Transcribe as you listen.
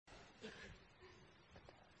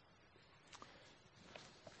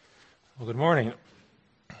Well, good morning.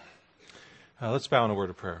 Let's bow in a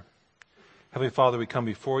word of prayer. Heavenly Father, we come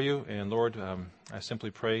before you, and Lord, I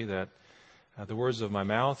simply pray that the words of my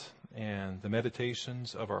mouth and the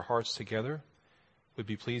meditations of our hearts together would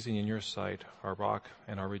be pleasing in your sight, our rock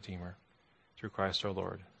and our Redeemer, through Christ our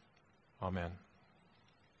Lord. Amen.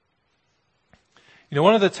 You know,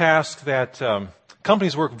 one of the tasks that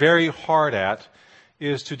companies work very hard at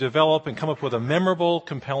is to develop and come up with a memorable,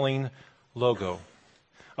 compelling logo.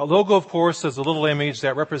 A logo, of course, is a little image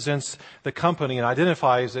that represents the company and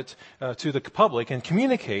identifies it to the public and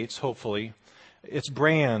communicates, hopefully, its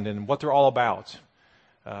brand and what they're all about.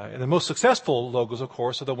 And the most successful logos, of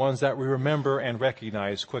course, are the ones that we remember and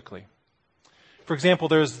recognize quickly. For example,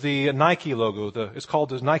 there's the Nike logo. It's called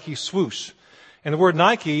the Nike swoosh. And the word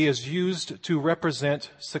Nike is used to represent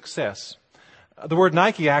success. The word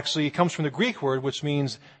Nike actually comes from the Greek word, which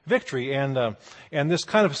means victory, and this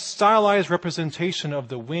kind of stylized representation of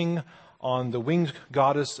the wing on the winged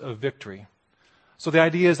goddess of victory. So the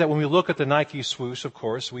idea is that when we look at the Nike swoosh, of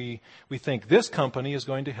course, we think this company is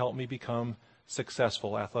going to help me become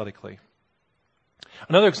successful athletically.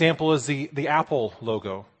 Another example is the Apple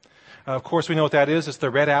logo. Of course, we know what that is. It's the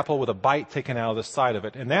red apple with a bite taken out of the side of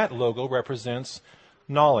it, and that logo represents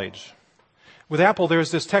knowledge. With Apple,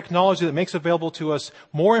 there's this technology that makes available to us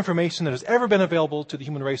more information than has ever been available to the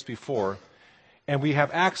human race before, and we have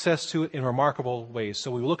access to it in remarkable ways.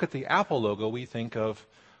 So when we look at the Apple logo, we think of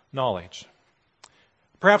knowledge.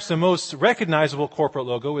 Perhaps the most recognizable corporate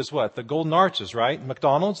logo is what? The golden arches, right?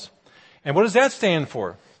 McDonald's. And what does that stand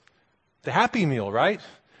for? The Happy Meal, right?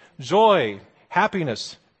 Joy,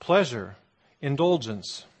 happiness, pleasure,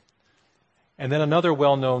 indulgence. And then another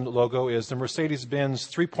well-known logo is the Mercedes-Benz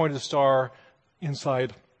three-pointed star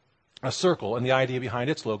inside a circle. And the idea behind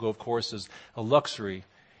its logo, of course, is a luxury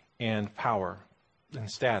and power and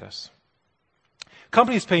status.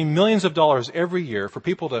 Companies pay millions of dollars every year for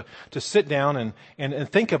people to sit down and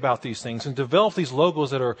think about these things and develop these logos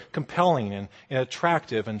that are compelling and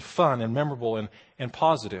attractive and fun and memorable and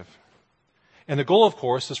positive. And the goal, of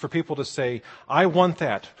course, is for people to say, I want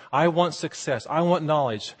that. I want success. I want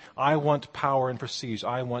knowledge. I want power and prestige.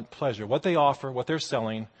 I want pleasure. What they offer, what they're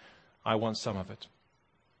selling, I want some of it.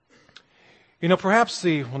 You know, in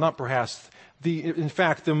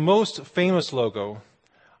fact, the most famous logo,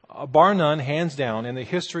 bar none, hands down, in the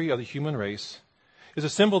history of the human race, is a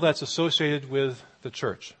symbol that's associated with the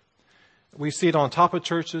church. We see it on top of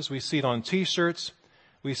churches. We see it on T-shirts.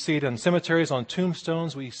 We see it in cemeteries, on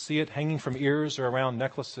tombstones. We see it hanging from ears or around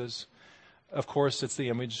necklaces. Of course, it's the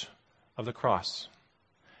image of the cross.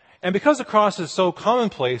 And because the cross is so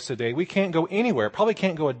commonplace today, we can't go anywhere, probably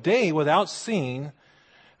can't go a day without seeing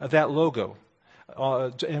that logo.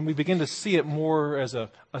 And we begin to see it more as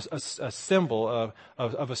a symbol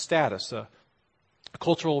of a status, a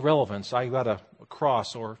cultural relevance. I got a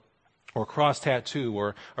cross or a cross tattoo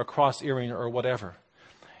or a cross earring or whatever.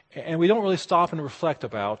 And we don't really stop and reflect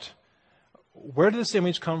about where did this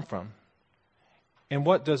image come from and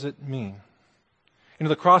what does it mean? You know,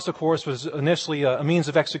 the cross, of course, was initially a means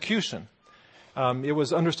of execution. It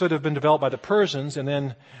was understood to have been developed by the Persians and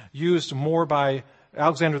then used more by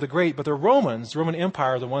Alexander the Great. But the Romans, the Roman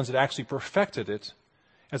Empire, are the ones that actually perfected it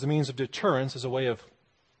as a means of deterrence, as a way of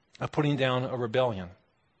putting down a rebellion.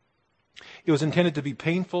 It was intended to be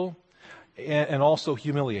painful and also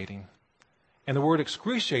humiliating. And the word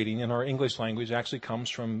excruciating in our English language actually comes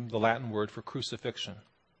from the Latin word for crucifixion.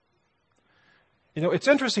 You know, it's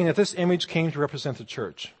interesting that this image came to represent the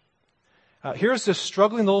church. Here's this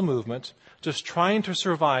struggling little movement, just trying to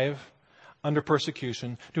survive under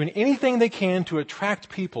persecution, doing anything they can to attract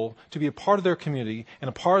people to be a part of their community and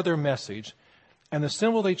a part of their message. And the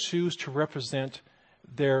symbol they choose to represent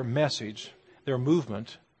their message, their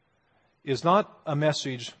movement, is not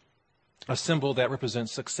a symbol that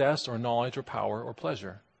represents success or knowledge or power or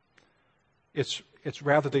pleasure. It's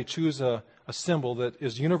rather they choose a symbol that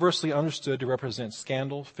is universally understood to represent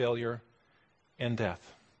scandal, failure, and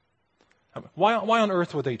death. Why on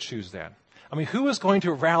earth would they choose that? I mean, who is going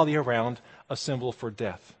to rally around a symbol for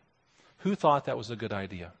death? Who thought that was a good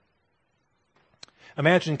idea?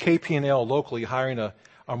 Imagine KP&L locally hiring a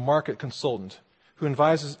market consultant who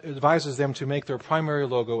advises them to make their primary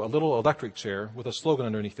logo a little electric chair with a slogan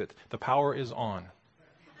underneath it, "The power is on."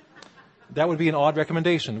 That would be an odd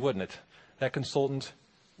recommendation, wouldn't it? That consultant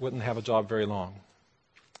wouldn't have a job very long.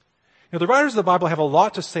 You know, the writers of the Bible have a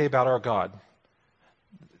lot to say about our God.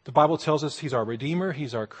 The Bible tells us He's our Redeemer,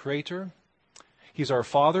 He's our Creator, He's our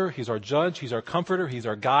Father, He's our Judge, He's our Comforter, He's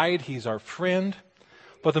our Guide, He's our Friend.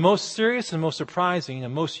 But the most serious and most surprising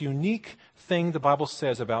and most unique thing the Bible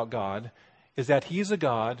says about God is that He is a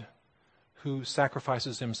God who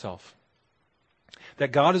sacrifices Himself.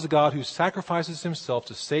 That God is a God who sacrifices himself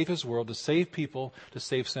to save his world, to save people, to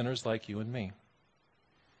save sinners like you and me.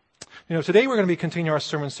 Today we're going to be continuing our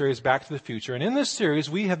sermon series, Back to the Future. And in this series,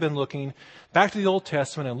 we have been looking back to the Old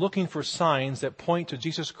Testament and looking for signs that point to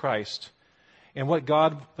Jesus Christ and what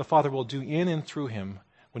God the Father will do in and through him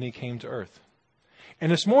when he came to earth.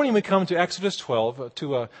 And this morning we come to Exodus 12,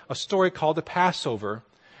 to a story called the Passover,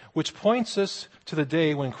 which points us to the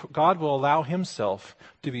day when God will allow himself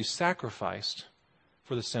to be sacrificed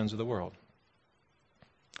for the sins of the world.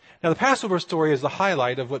 Now, the Passover story is the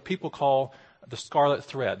highlight of what people call the scarlet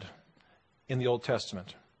thread in the Old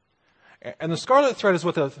Testament. And the scarlet thread is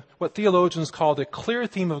what theologians call the clear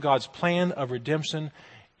theme of God's plan of redemption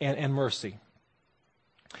and mercy.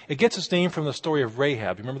 It gets its name from the story of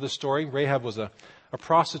Rahab. You remember the story? Rahab was a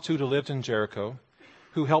prostitute who lived in Jericho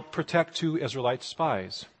who helped protect 2 Israelite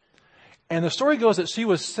spies. And the story goes that she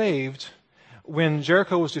was saved when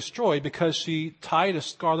Jericho was destroyed because she tied a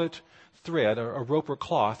scarlet thread, a rope or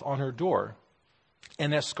cloth, on her door.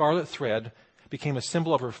 And that scarlet thread became a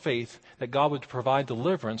symbol of her faith that God would provide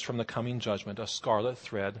deliverance from the coming judgment, a scarlet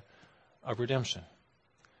thread of redemption.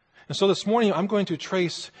 And so this morning I'm going to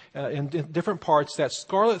trace in different parts that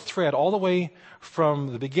scarlet thread all the way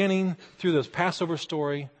from the beginning through the Passover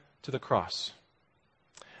story to the cross.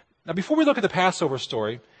 Now, before we look at the Passover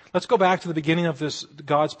story, let's go back to the beginning of this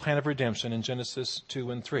God's plan of redemption in Genesis 2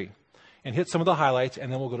 and 3 and hit some of the highlights,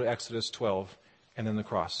 and then we'll go to Exodus 12 and then the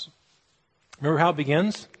cross. Remember how it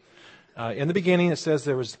begins? In the beginning, it says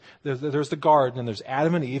there's the garden, and there's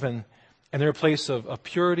Adam and Eve, and they're a place of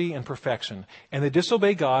purity and perfection. And they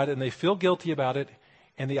disobey God, and they feel guilty about it,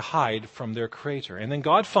 and they hide from their Creator. And then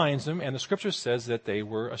God finds them, and the Scripture says that they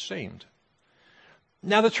were ashamed.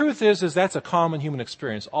 Now, the truth is that's a common human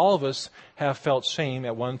experience. All of us have felt shame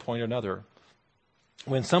at one point or another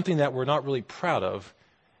when something that we're not really proud of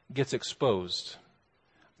gets exposed.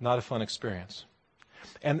 Not a fun experience.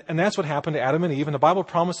 And that's what happened to Adam and Eve, and the Bible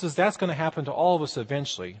promises that's going to happen to all of us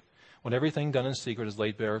eventually when everything done in secret is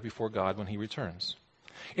laid bare before God when he returns.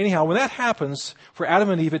 Anyhow, when that happens for Adam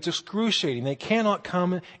and Eve, it's excruciating. They cannot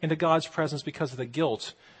come into God's presence because of the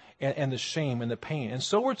guilt and the shame and the pain. And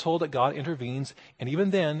so we're told that God intervenes and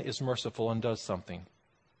even then is merciful and does something.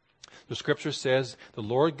 The Scripture says the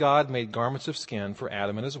Lord God made garments of skin for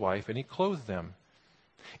Adam and his wife, and he clothed them.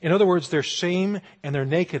 In other words, their shame and their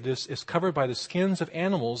nakedness is covered by the skins of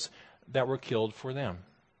animals that were killed for them.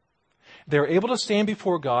 They're able to stand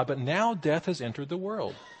before God, but now death has entered the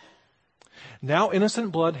world. Now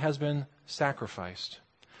innocent blood has been sacrificed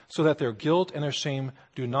so that their guilt and their shame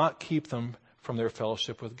do not keep them from their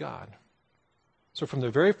fellowship with God. So from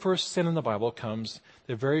the very first sin in the Bible comes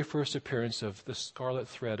the very first appearance of the scarlet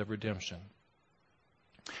thread of redemption.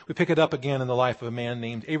 We pick it up again in the life of a man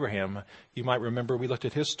named Abraham. You might remember we looked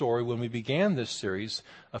at his story when we began this series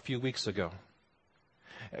a few weeks ago.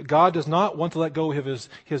 God does not want to let go of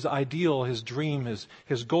his ideal, his dream,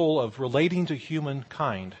 his goal of relating to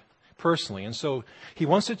humankind personally. And so he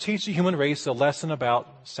wants to teach the human race a lesson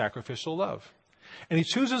about sacrificial love. And he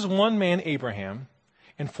chooses one man, Abraham,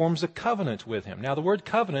 and forms a covenant with him. Now, the word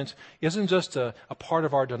covenant isn't just a part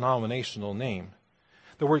of our denominational name.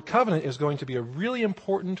 The word covenant is going to be a really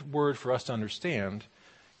important word for us to understand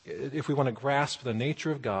if we want to grasp the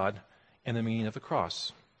nature of God and the meaning of the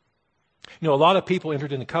cross. A lot of people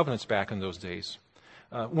entered into covenants back in those days.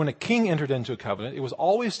 When a king entered into a covenant, it was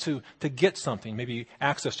always to get something, maybe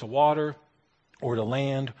access to water or to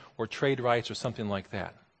land or trade rights or something like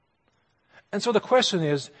that. And so the question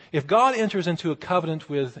is, if God enters into a covenant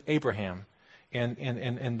with Abraham and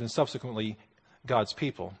then subsequently God's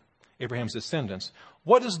people, Abraham's descendants,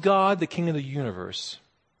 what does God, the King of the universe,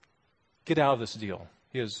 get out of this deal,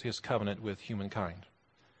 his covenant with humankind?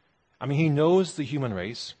 I mean, he knows the human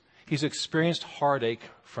race. He's experienced heartache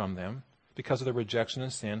from them because of their rejection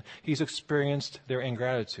and sin. He's experienced their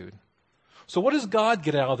ingratitude. So what does God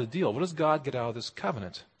get out of the deal? What does God get out of this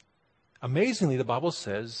covenant? Amazingly, the Bible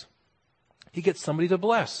says he gets somebody to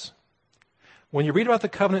bless. When you read about the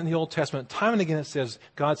covenant in the Old Testament, time and again it says,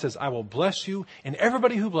 God says, I will bless you, and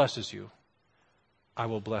everybody who blesses you, I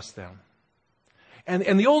will bless them.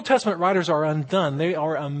 And the Old Testament writers are undone. They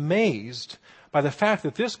are amazed by the fact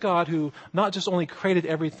that this God who not just only created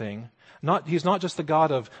everything, he's not just the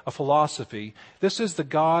God of a philosophy, this is the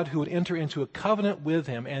God who would enter into a covenant with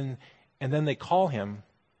him, and then they call him,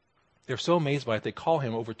 they're so amazed by it, they call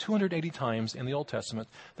him over 280 times in the Old Testament,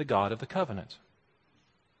 the God of the covenant.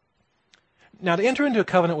 Now, to enter into a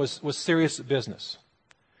covenant was serious business.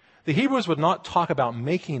 The Hebrews would not talk about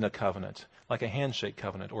making a covenant, like a handshake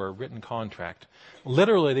covenant or a written contract.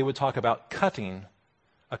 Literally, they would talk about cutting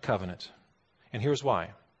a covenant. And here's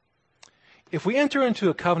why. If we enter into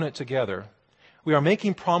a covenant together, we are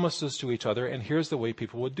making promises to each other, and here's the way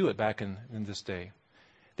people would do it back in this day.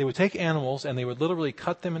 They would take animals and they would literally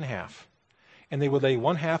cut them in half. And they would lay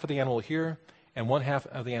one half of the animal here and one half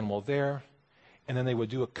of the animal there. And then they would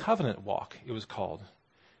do a covenant walk, it was called.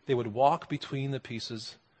 They would walk between the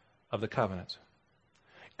pieces of the covenant.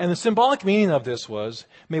 And the symbolic meaning of this was,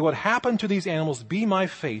 may what happened to these animals be my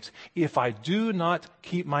fate if I do not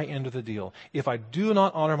keep my end of the deal, if I do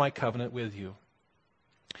not honor my covenant with you.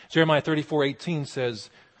 Jeremiah 34:18 says,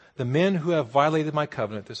 the men who have violated my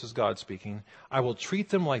covenant, this is God speaking, I will treat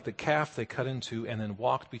them like the calf they cut in two and then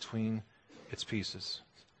walked between its pieces.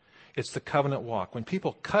 It's the covenant walk. When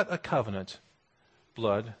people cut a covenant,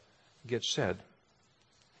 blood gets shed.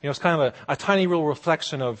 You know, it's kind of a tiny little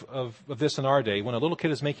reflection of this in our day. When a little kid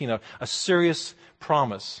is making a serious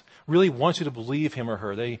promise, really wants you to believe him or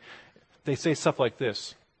her, they say stuff like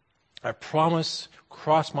this: I promise,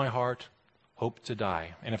 cross my heart, hope to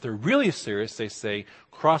die. And if they're really serious, they say,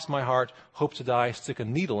 cross my heart, hope to die, stick a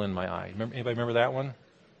needle in my eye. Anybody remember that one?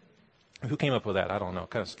 Who came up with that? I don't know.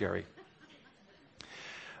 Kind of scary.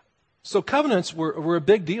 So covenants were a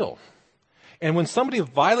big deal. And when somebody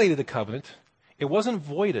violated the covenant, it wasn't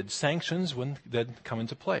voided. Sanctions would then come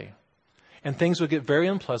into play. And things would get very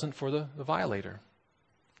unpleasant for the violator.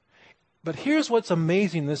 But here's what's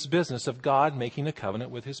amazing in this business of God making a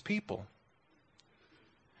covenant with his people.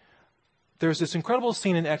 There's this incredible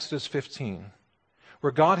scene in Exodus 15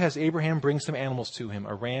 where God has Abraham bring some animals to him,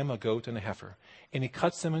 a ram, a goat, and a heifer. And he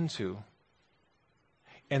cuts them in two.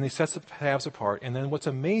 And he sets the halves apart. And then what's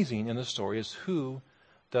amazing in the story is who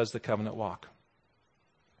does the covenant walk.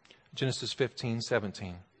 Genesis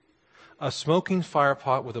 15:17. A smoking fire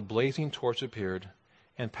pot with a blazing torch appeared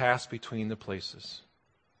and passed between the places.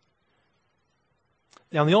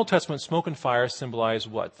 Now in the Old Testament, smoke and fire symbolize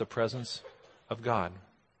what? The presence of God.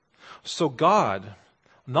 So God,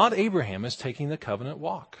 not Abraham, is taking the covenant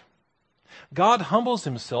walk. God humbles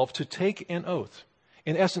himself to take an oath.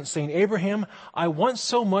 In essence, saying, Abraham, I want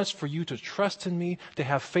so much for you to trust in me, to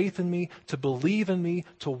have faith in me, to believe in me,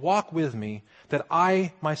 to walk with me, that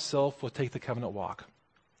I myself will take the covenant walk.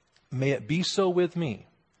 May it be so with me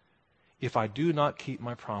if I do not keep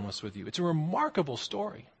my promise with you. It's a remarkable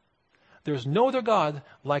story. There's no other God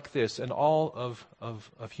like this in all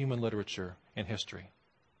of human literature and history.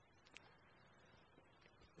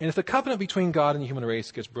 And if the covenant between God and the human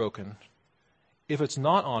race gets broken, if it's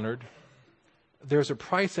not honored, there's a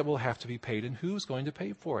price that will have to be paid, and who's going to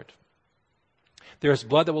pay for it? There's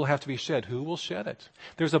blood that will have to be shed. Who will shed it?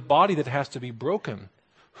 There's a body that has to be broken.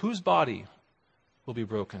 Whose body will be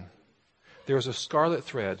broken? There's a scarlet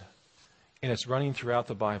thread, and it's running throughout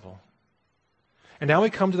the Bible. And now we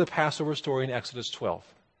come to the Passover story in Exodus 12.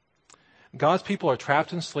 God's people are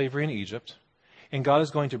trapped in slavery in Egypt, and God is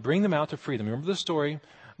going to bring them out to freedom. Remember the story?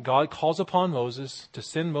 God calls upon Moses to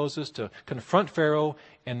send Moses to confront Pharaoh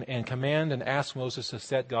and command and ask Moses to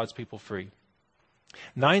set God's people free.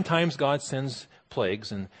 9 times God sends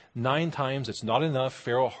plagues, and 9 times it's not enough.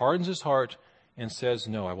 Pharaoh hardens his heart and says,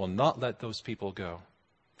 no, I will not let those people go.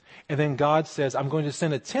 And then God says, I'm going to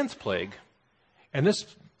send a 10th plague, and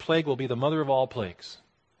this plague will be the mother of all plagues.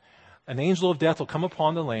 An angel of death will come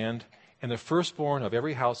upon the land, and the firstborn of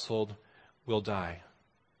every household will die.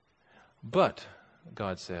 But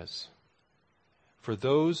God says, for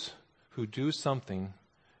those who do something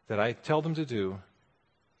that I tell them to do,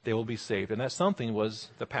 they will be saved. And that something was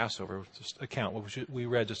the Passover account, which we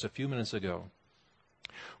read just a few minutes ago,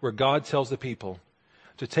 where God tells the people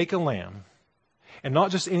to take a lamb, and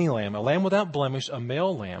not just any lamb, a lamb without blemish, a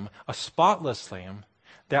male lamb, a spotless lamb,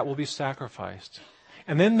 that will be sacrificed.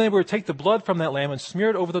 And then they would take the blood from that lamb and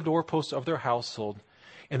smear it over the doorposts of their household.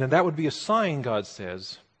 And then that would be a sign, God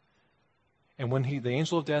says. And when the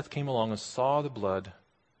angel of death came along and saw the blood,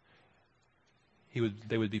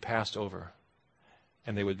 they would be passed over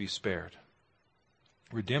and they would be spared.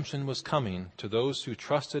 Redemption was coming to those who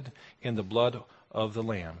trusted in the blood of the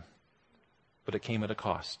Lamb, but it came at a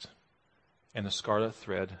cost, and the scarlet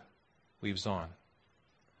thread weaves on.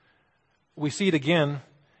 We see it again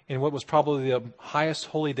in what was probably the highest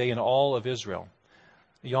holy day in all of Israel,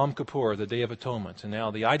 Yom Kippur, the Day of Atonement. And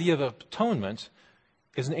now the idea of atonement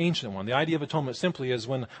is an ancient one. The idea of atonement simply is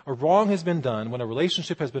when a wrong has been done, when a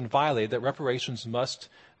relationship has been violated, that reparations must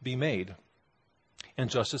be made. And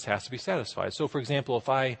justice has to be satisfied. So, for example, if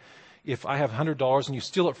I have $100 and you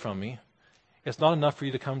steal it from me, it's not enough for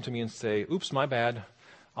you to come to me and say, oops, my bad.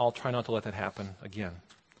 I'll try not to let that happen again.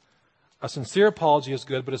 A sincere apology is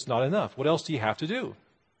good, but it's not enough. What else do you have to do?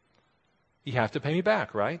 You have to pay me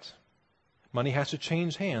back, right? Money has to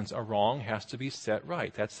change hands. A wrong has to be set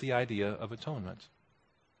right. That's the idea of atonement.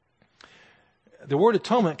 The word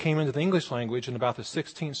atonement came into the English language in about the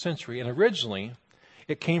 16th century, and originally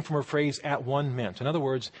it came from a phrase "at one meant." In other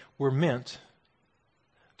words, we're meant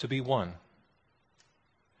to be one.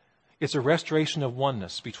 It's a restoration of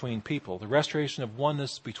oneness between people, the restoration of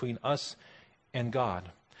oneness between us and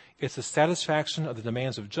God. It's the satisfaction of the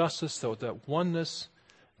demands of justice so that oneness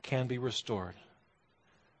can be restored.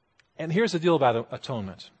 And here's the deal about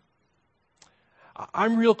atonement.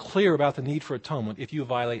 I'm real clear about the need for atonement if you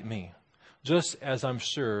violate me, just as I'm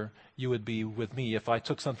sure you would be with me if I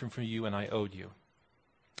took something from you and I owed you.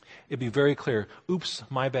 It'd be very clear. Oops,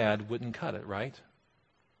 my bad wouldn't cut it, right?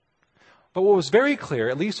 But what was very clear,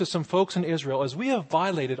 at least to some folks in Israel, is we have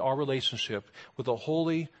violated our relationship with a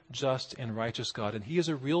holy, just, and righteous God. And He is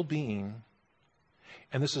a real being.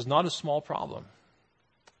 And this is not a small problem.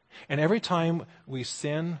 And every time we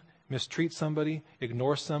sin, mistreat somebody,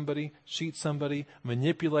 ignore somebody, cheat somebody,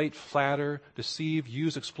 manipulate, flatter, deceive,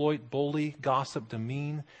 use, exploit, bully, gossip,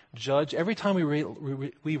 demean, judge, every time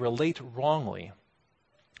we relate wrongly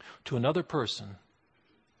to another person,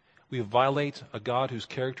 we violate a God whose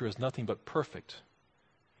character is nothing but perfect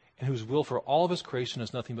and whose will for all of His creation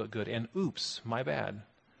is nothing but good. And oops, my bad,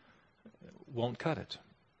 won't cut it.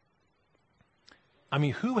 I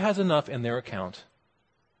mean, who has enough in their account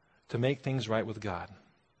to make things right with God?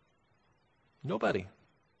 Nobody.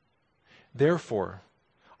 Therefore,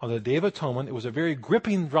 on the Day of Atonement, it was a very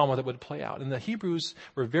gripping drama that would play out. And the Hebrews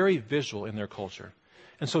were very visual in their culture.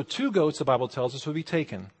 And so 2 goats, the Bible tells us, would be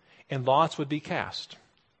taken, and lots would be cast.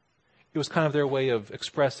 It was kind of their way of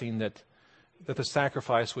expressing that the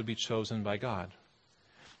sacrifice would be chosen by God.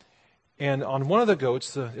 And on one of the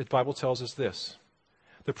goats, the Bible tells us this.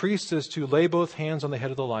 The priest is to lay both hands on the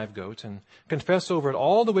head of the live goat and confess over it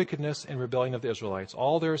all the wickedness and rebellion of the Israelites,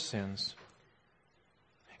 all their sins.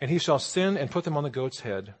 And he shall sin and put them on the goat's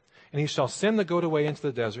head. And he shall send the goat away into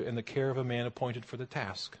the desert in the care of a man appointed for the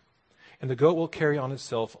task. And the goat will carry on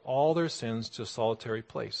itself all their sins to a solitary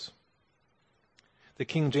place. The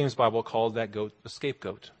King James Bible called that goat a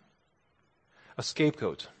scapegoat. A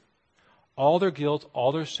scapegoat. All their guilt,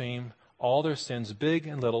 all their shame, all their sins, big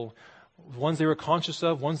and little, ones they were conscious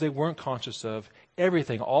of, ones they weren't conscious of,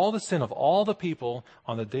 everything, all the sin of all the people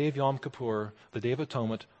on the day of Yom Kippur, the Day of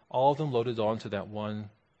Atonement, all of them loaded onto that one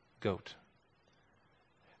goat.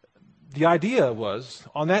 The idea was,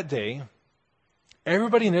 on that day,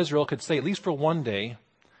 everybody in Israel could say, at least for one day,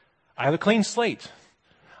 I have a clean slate.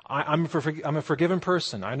 I'm a forgiven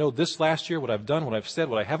person. I know this last year, what I've done, what I've said,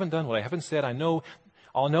 what I haven't done, what I haven't said. I'll know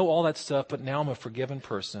all that stuff, but now I'm a forgiven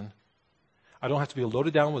person. I don't have to be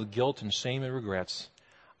loaded down with guilt and shame and regrets.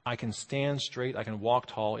 I can stand straight. I can walk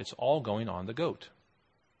tall. It's all going on the goat.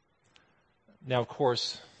 Now, of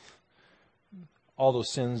course, all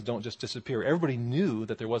those sins don't just disappear. Everybody knew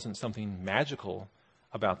that there wasn't something magical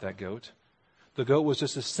about that goat. The goat was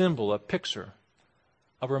just a symbol, a picture,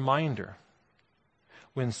 a reminder.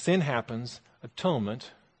 When sin happens,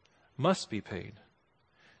 atonement must be paid.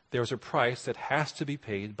 There's a price that has to be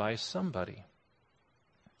paid by somebody.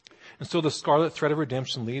 And so the scarlet thread of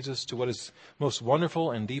redemption leads us to what is most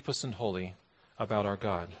wonderful and deepest and holy about our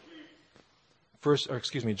God.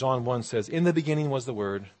 John 1 says, "In the beginning was the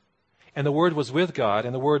Word, and the Word was with God,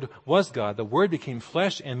 and the Word was God. The Word became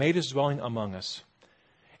flesh and made His dwelling among us."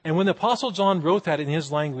 And when the Apostle John wrote that in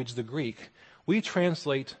his language, the Greek,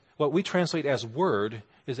 what we translate as word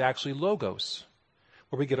is actually logos,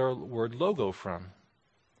 where we get our word logo from.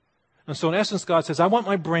 And so in essence, God says, I want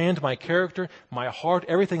my brand, my character, my heart,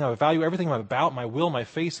 everything I value, everything I'm about, my will, my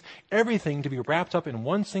face, everything to be wrapped up in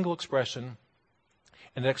one single expression.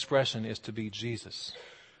 And that expression is to be Jesus.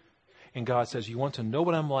 And God says, you want to know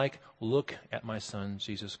what I'm like? Look at my Son,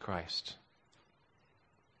 Jesus Christ.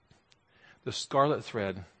 The scarlet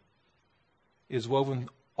thread is woven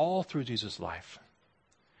all through Jesus' life.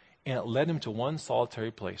 And it led him to one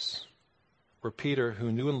solitary place where Peter,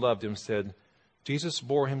 who knew and loved him, said, Jesus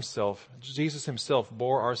himself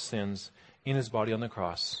bore our sins in his body on the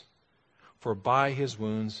cross. For by his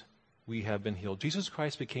wounds we have been healed. Jesus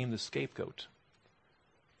Christ became the scapegoat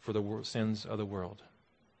for the sins of the world.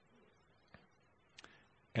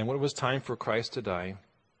 And when it was time for Christ to die,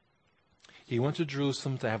 he went to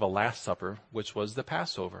Jerusalem to have a Last Supper, which was the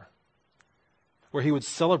Passover, where he would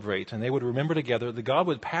celebrate and they would remember together that God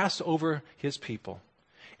would pass over his people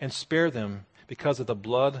and spare them because of the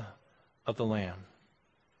blood of the Lamb.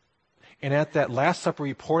 And at that Last Supper,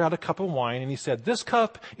 he poured out a cup of wine and he said, this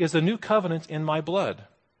cup is the new covenant in my blood.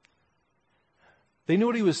 They knew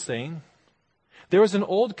what he was saying. There was an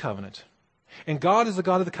old covenant. And God is the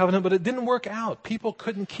God of the covenant, but it didn't work out. People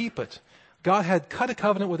couldn't keep it. God had cut a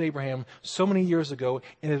covenant with Abraham so many years ago,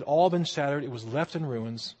 and it had all been shattered. It was left in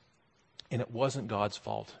ruins. And it wasn't God's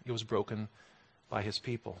fault. It was broken by his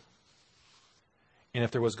people. And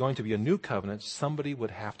if there was going to be a new covenant, somebody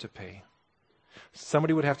would have to pay.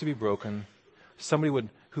 Somebody would have to be broken. Somebody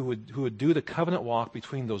who would do the covenant walk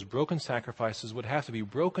between those broken sacrifices would have to be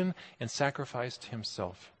broken and sacrificed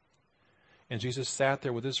himself. And Jesus sat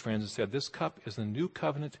there with his friends and said, "This cup is the new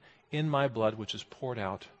covenant in my blood, which is poured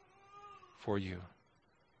out for you."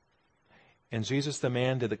 And Jesus, the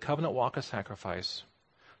man, did the covenant walk of sacrifice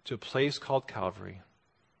to a place called Calvary,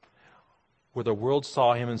 where the world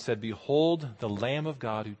saw him and said, "Behold, the Lamb of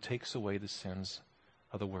God who takes away the sins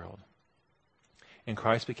of the world." And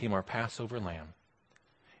Christ became our Passover lamb.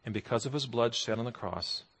 And because of his blood shed on the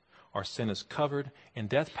cross, our sin is covered and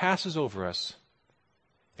death passes over us,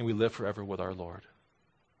 and we live forever with our Lord.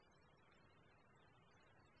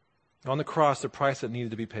 On the cross, the price that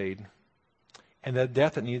needed to be paid, and the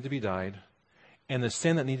death that needed to be died, and the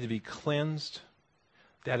sin that needed to be cleansed,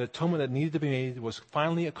 that atonement that needed to be made was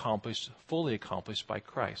finally accomplished, fully accomplished by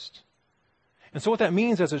Christ. And so what that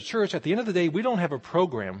means as a church, at the end of the day, we don't have a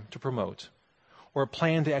program to promote, or a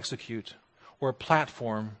plan to execute, or a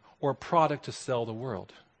platform, or a product to sell the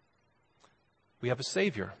world. We have a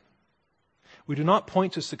Savior. We do not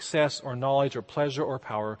point to success or knowledge or pleasure or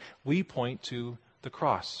power. We point to the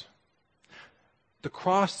cross. The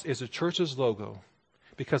cross is a church's logo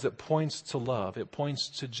because it points to love. It points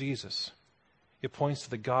to Jesus. It points to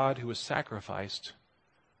the God who was sacrificed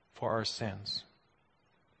for our sins.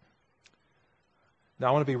 Now,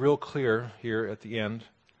 I want to be real clear here at the end.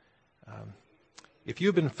 If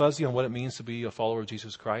you've been fuzzy on what it means to be a follower of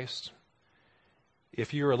Jesus Christ,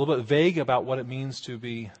 if you're a little bit vague about what it means to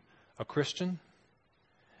be a Christian,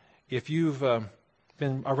 if you've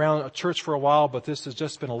been around a church for a while, but this has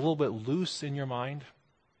just been a little bit loose in your mind,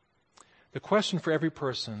 the question for every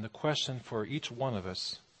person, the question for each one of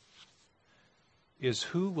us is,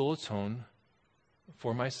 who will atone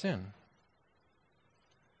for my sin?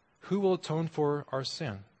 Who will atone for our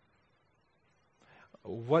sin?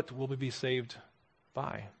 What will we be saved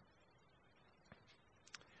by?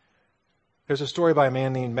 There's a story by a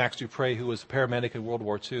man named Max Dupre who was a paramedic in World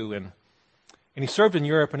War II, and he served in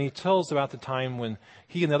Europe, and he tells about the time when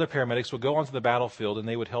he and the other paramedics would go onto the battlefield and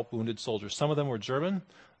they would help wounded soldiers. Some of them were German,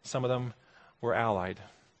 some of them were Allied.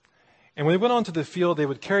 And when they went onto the field, they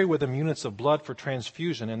would carry with them units of blood for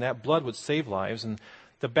transfusion, and that blood would save lives. And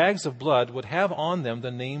the bags of blood would have on them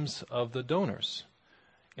the names of the donors.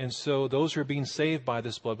 And so those who were being saved by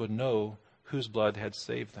this blood would know whose blood had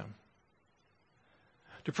saved them.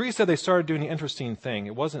 Dupree said they started doing an interesting thing.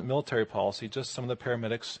 It wasn't military policy, just some of the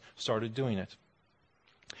paramedics started doing it.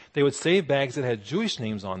 They would save bags that had Jewish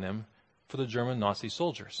names on them for the German Nazi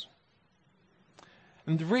soldiers.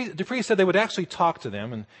 And Dupree said they would actually talk to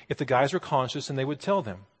them, and if the guys were conscious, and they would tell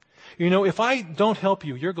them, "You know, if I don't help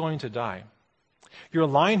you, you're going to die. You're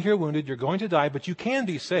lying here wounded, you're going to die, but you can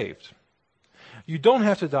be saved. You don't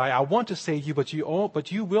have to die. I want to save you, but you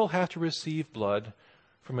will have to receive blood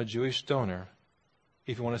from a Jewish donor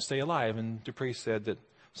if you want to stay alive." And Dupree said that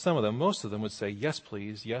some of them, most of them, would say, "Yes,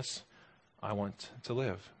 please. Yes, I want to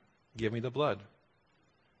live. Give me the blood."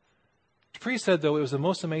 Dupree said, though, it was the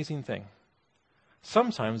most amazing thing.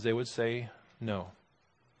 Sometimes they would say no.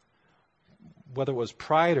 Whether it was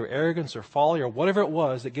pride or arrogance or folly or whatever it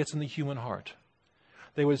was that gets in the human heart,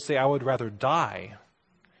 they would say, "I would rather die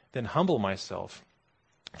than humble myself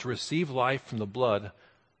to receive life from the blood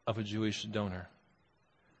of a Jewish donor."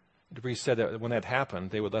 Dupree said that when that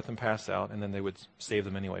happened, they would let them pass out, and then they would save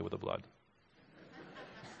them anyway with the blood.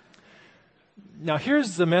 Now,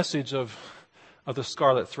 here's the message of the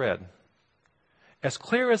scarlet thread. As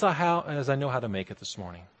clear as I know how to make it this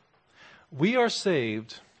morning. We are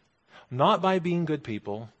saved not by being good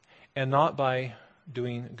people and not by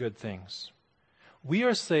doing good things. We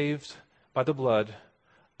are saved by the blood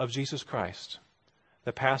of Jesus Christ,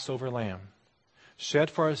 the Passover lamb,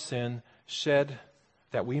 shed for our sin, shed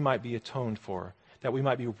that we might be atoned for, that we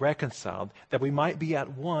might be reconciled, that we might be at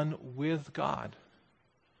one with God.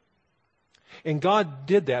 And God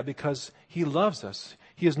did that because he loves us.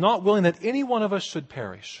 He is not willing that any one of us should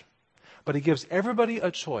perish, but he gives everybody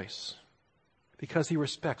a choice because he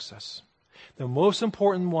respects us. The most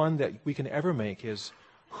important one that we can ever make is,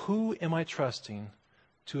 who am I trusting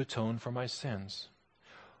to atone for my sins?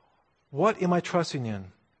 What am I trusting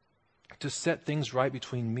in to set things right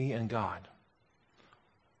between me and God?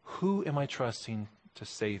 Who am I trusting to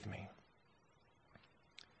save me?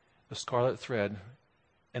 The scarlet thread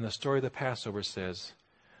in the story of the Passover says,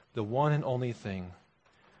 the one and only thing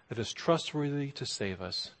that is trustworthy to save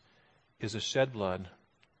us is the shed blood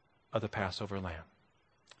of the Passover lamb,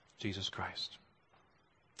 Jesus Christ.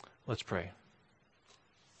 Let's pray.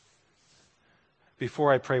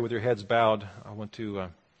 Before I pray with your heads bowed, I want to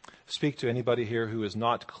speak to anybody here who is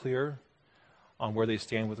not clear on where they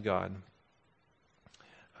stand with God.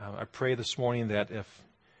 I pray this morning that if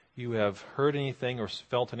you have heard anything or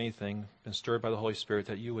felt anything, been stirred by the Holy Spirit,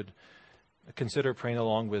 that you would consider praying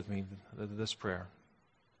along with me this prayer.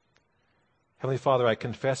 Heavenly Father, I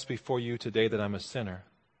confess before you today that I'm a sinner.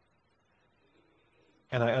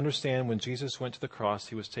 And I understand when Jesus went to the cross,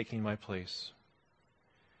 he was taking my place.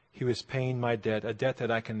 He was paying my debt, a debt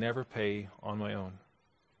that I can never pay on my own.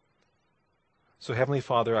 So, Heavenly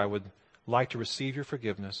Father, I would like to receive your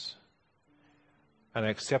forgiveness, and I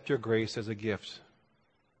accept your grace as a gift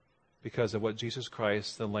because of what Jesus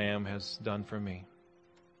Christ, the Lamb, has done for me.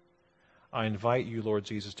 I invite you, Lord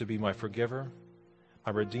Jesus, to be my forgiver,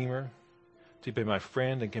 my redeemer, to be my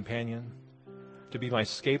friend and companion, to be my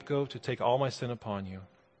scapegoat, to take all my sin upon you.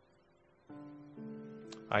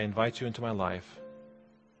 I invite you into my life,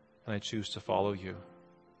 and I choose to follow you,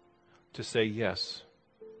 to say yes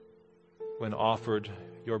when offered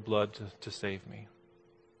your blood to save me.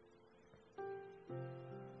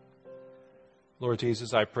 Lord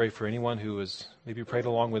Jesus, I pray for anyone who has maybe prayed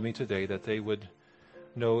along with me today that they would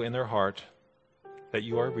know in their heart that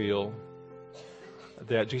you are real,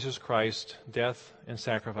 that Jesus Christ's death and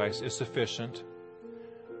sacrifice is sufficient,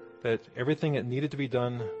 that everything that needed to be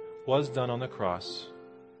done was done on the cross,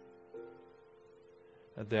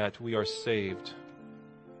 that we are saved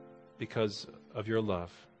because of your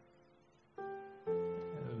love,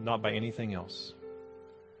 not by anything else.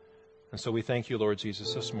 And so we thank you, Lord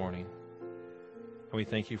Jesus, this morning. And we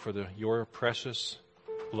thank you for your precious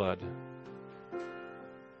blood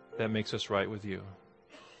that makes us right with you.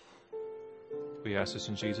 We ask this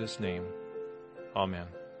in Jesus' name. Amen.